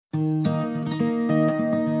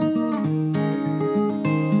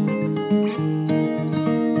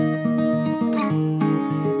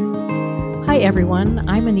everyone.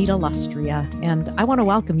 I'm Anita Lustria, and I want to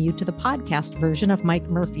welcome you to the podcast version of Mike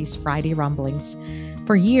Murphy's Friday Rumblings.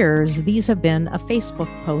 For years, these have been a Facebook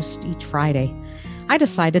post each Friday. I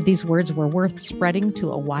decided these words were worth spreading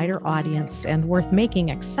to a wider audience and worth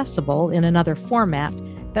making accessible in another format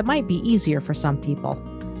that might be easier for some people.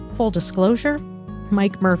 Full disclosure,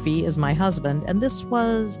 Mike Murphy is my husband, and this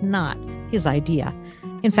was not his idea.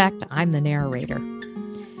 In fact, I'm the narrator.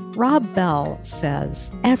 Rob Bell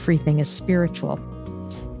says everything is spiritual.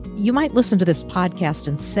 You might listen to this podcast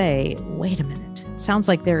and say, wait a minute, it sounds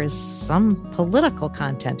like there is some political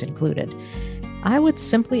content included. I would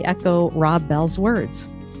simply echo Rob Bell's words.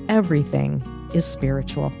 Everything is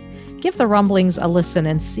spiritual. Give the Rumblings a listen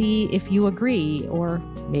and see if you agree, or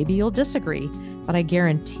maybe you'll disagree, but I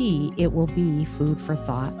guarantee it will be food for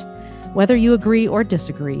thought. Whether you agree or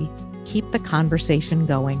disagree, keep the conversation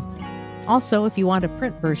going. Also, if you want a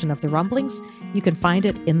print version of the Rumblings, you can find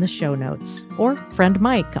it in the show notes, or friend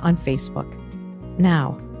Mike on Facebook.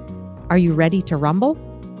 Now, are you ready to rumble?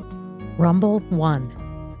 Rumble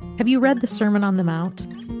 1. Have you read the Sermon on the Mount?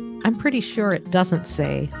 I'm pretty sure it doesn't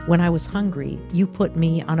say, when I was hungry, you put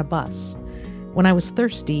me on a bus. When I was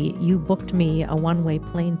thirsty, you booked me a one-way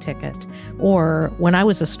plane ticket. Or when I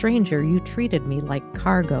was a stranger, you treated me like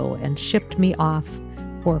cargo and shipped me off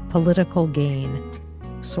for political gain.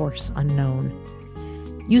 Source unknown.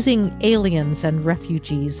 Using aliens and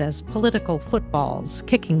refugees as political footballs,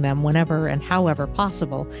 kicking them whenever and however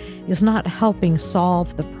possible, is not helping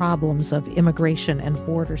solve the problems of immigration and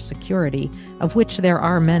border security, of which there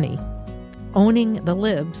are many. Owning the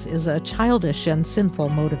libs is a childish and sinful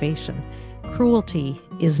motivation. Cruelty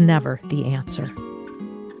is never the answer.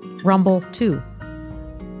 Rumble 2.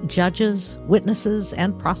 Judges, witnesses,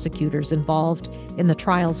 and prosecutors involved in the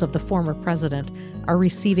trials of the former president are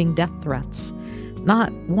receiving death threats.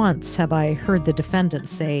 Not once have I heard the defendant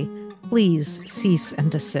say, please cease and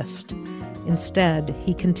desist. Instead,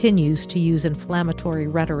 he continues to use inflammatory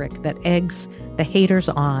rhetoric that eggs the haters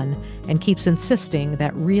on and keeps insisting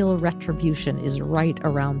that real retribution is right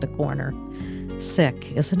around the corner.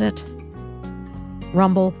 Sick, isn't it?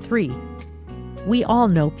 Rumble 3. We all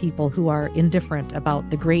know people who are indifferent about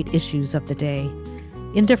the great issues of the day.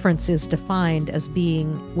 Indifference is defined as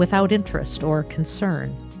being without interest or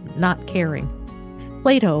concern, not caring.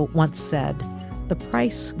 Plato once said, the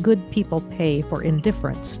price good people pay for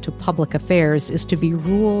indifference to public affairs is to be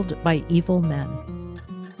ruled by evil men.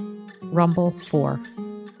 Rumble 4.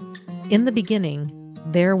 In the beginning,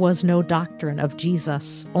 there was no doctrine of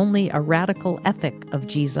Jesus, only a radical ethic of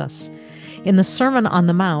Jesus. In the Sermon on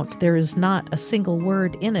the Mount, there is not a single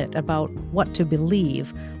word in it about what to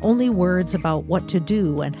believe, only words about what to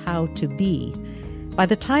do and how to be. By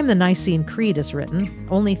the time the Nicene Creed is written,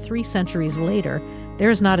 only 3 centuries later, there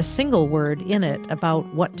is not a single word in it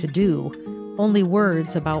about what to do, only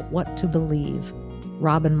words about what to believe.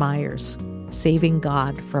 Robin Myers, Saving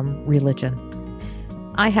God from Religion.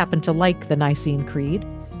 I happen to like the Nicene Creed.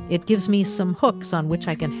 It gives me some hooks on which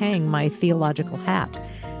I can hang my theological hat.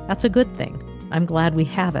 That's a good thing. I'm glad we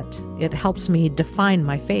have it. It helps me define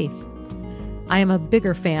my faith. I am a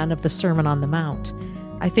bigger fan of the Sermon on the Mount.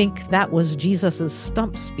 I think that was Jesus'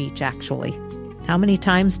 stump speech, actually. How many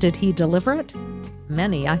times did he deliver it?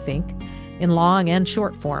 Many, I think, in long and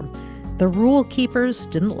short form. The rule keepers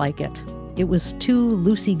didn't like it. It was too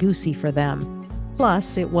loosey-goosey for them.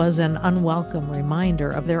 Plus, it was an unwelcome reminder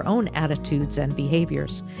of their own attitudes and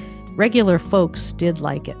behaviors. Regular folks did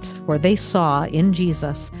like it, for they saw in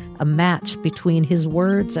Jesus a match between his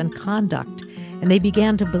words and conduct, and they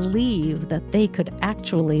began to believe that they could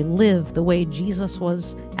actually live the way Jesus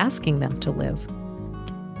was asking them to live.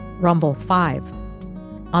 Rumble 5.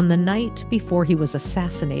 On the night before he was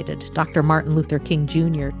assassinated, Dr. Martin Luther King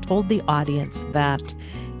Jr. told the audience that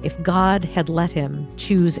if God had let him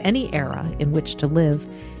choose any era in which to live,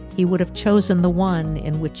 he would have chosen the one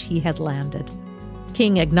in which he had landed.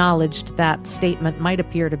 King acknowledged that statement might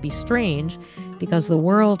appear to be strange because the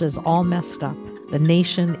world is all messed up, the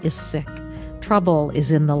nation is sick, trouble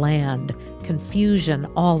is in the land, confusion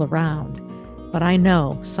all around. But I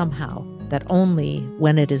know somehow that only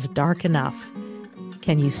when it is dark enough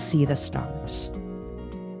can you see the stars.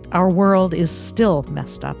 Our world is still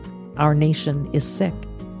messed up. Our nation is sick.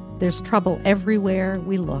 There's trouble everywhere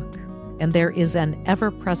we look, and there is an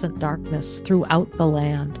ever-present darkness throughout the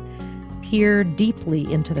land. Peer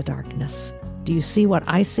deeply into the darkness. Do you see what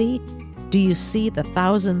I see? Do you see the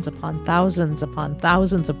thousands upon thousands upon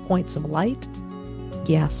thousands of points of light?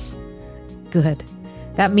 Yes. Good.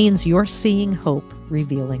 That means you're seeing hope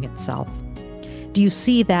revealing itself. Do you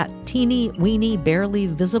see that teeny weeny, barely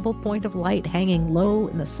visible point of light hanging low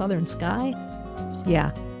in the southern sky?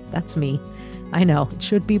 Yeah, that's me. I know, it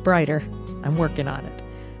should be brighter. I'm working on it.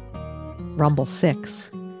 Rumble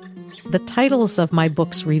 6. The titles of my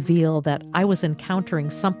books reveal that I was encountering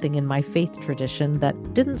something in my faith tradition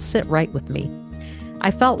that didn't sit right with me.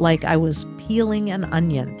 I felt like I was peeling an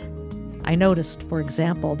onion. I noticed, for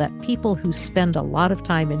example, that people who spend a lot of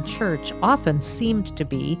time in church often seemed to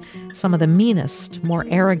be some of the meanest, more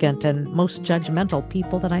arrogant, and most judgmental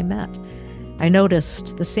people that I met. I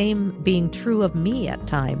noticed the same being true of me at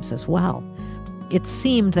times as well. It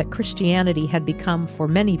seemed that Christianity had become, for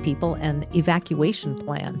many people, an evacuation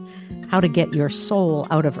plan, how to get your soul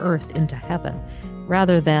out of earth into heaven,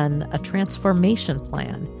 rather than a transformation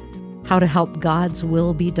plan, how to help God's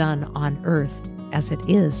will be done on earth as it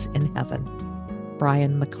is in heaven.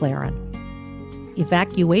 Brian McLaren.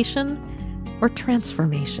 Evacuation or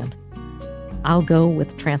transformation? I'll go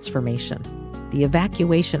with transformation. The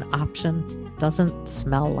evacuation option doesn't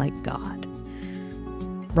smell like God.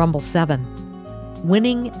 Rumble 7.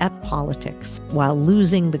 Winning at politics while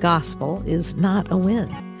losing the gospel is not a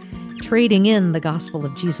win. Trading in the gospel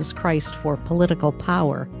of Jesus Christ for political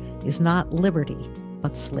power is not liberty,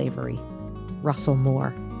 but slavery. Russell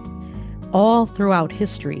Moore. All throughout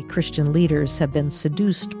history, Christian leaders have been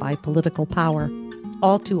seduced by political power.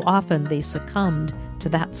 All too often, they succumbed to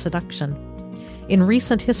that seduction. In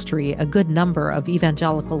recent history, a good number of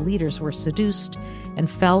evangelical leaders were seduced and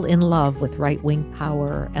fell in love with right-wing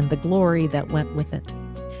power and the glory that went with it.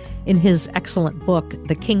 In his excellent book,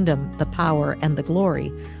 The Kingdom, the Power, and the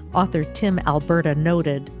Glory, author Tim Alberta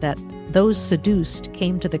noted that those seduced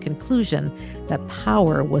came to the conclusion that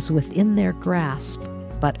power was within their grasp,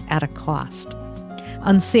 but at a cost.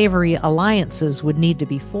 Unsavory alliances would need to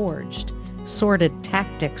be forged. Sordid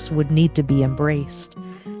tactics would need to be embraced.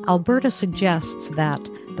 Alberta suggests that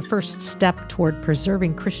the first step toward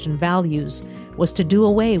preserving Christian values was to do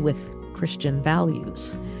away with Christian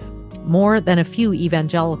values. More than a few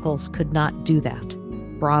evangelicals could not do that.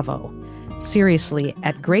 Bravo. Seriously,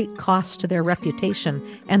 at great cost to their reputation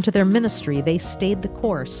and to their ministry, they stayed the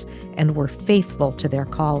course and were faithful to their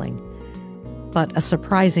calling. But a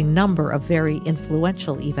surprising number of very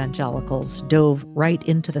influential evangelicals dove right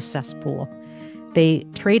into the cesspool. They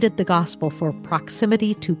traded the gospel for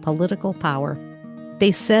proximity to political power.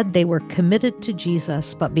 They said they were committed to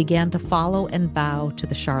Jesus, but began to follow and bow to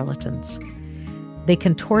the charlatans. They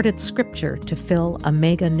contorted scripture to fill a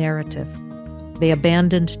mega narrative. They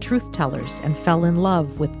abandoned truth tellers and fell in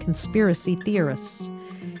love with conspiracy theorists.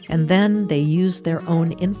 And then they used their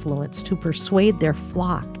own influence to persuade their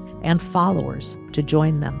flock and followers to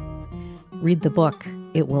join them. Read the book.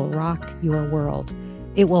 It will rock your world.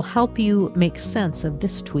 It will help you make sense of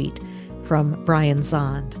this tweet from Brian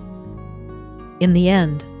Zond. In the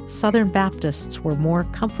end, Southern Baptists were more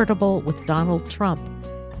comfortable with Donald Trump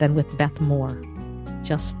than with Beth Moore.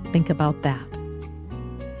 Just think about that.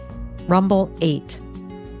 Rumble 8.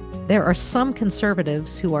 There are some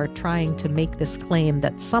conservatives who are trying to make this claim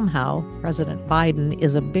that somehow President Biden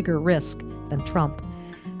is a bigger risk than Trump.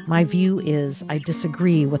 My view is I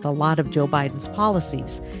disagree with a lot of Joe Biden's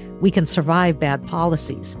policies. We can survive bad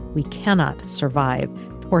policies. We cannot survive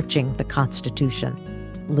torching the Constitution.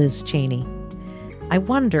 Liz Cheney. I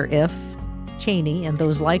wonder if Cheney and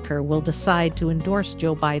those like her will decide to endorse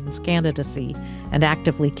Joe Biden's candidacy and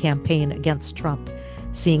actively campaign against Trump,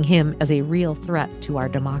 seeing him as a real threat to our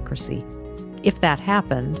democracy. If that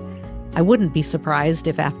happened, I wouldn't be surprised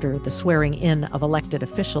if after the swearing in of elected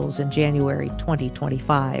officials in January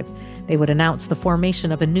 2025, they would announce the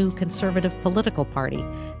formation of a new conservative political party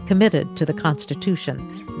committed to the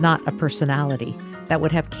Constitution, not a personality, that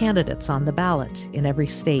would have candidates on the ballot in every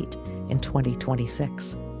state in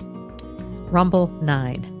 2026. Rumble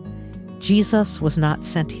 9. Jesus was not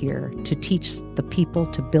sent here to teach the people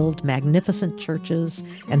to build magnificent churches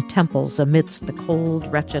and temples amidst the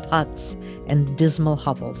cold, wretched huts and dismal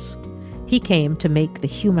hovels. He came to make the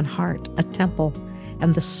human heart a temple,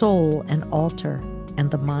 and the soul an altar,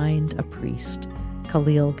 and the mind a priest.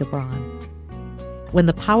 Khalil Gibran. When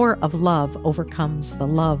the power of love overcomes the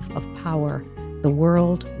love of power, the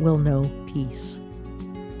world will know peace.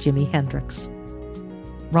 Jimi Hendrix.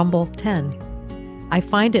 Rumble 10. I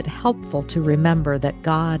find it helpful to remember that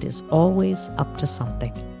God is always up to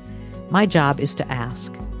something. My job is to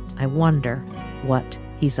ask, I wonder what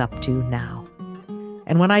he's up to now.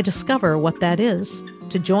 And when I discover what that is,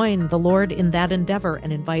 to join the Lord in that endeavor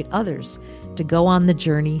and invite others to go on the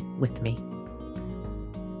journey with me.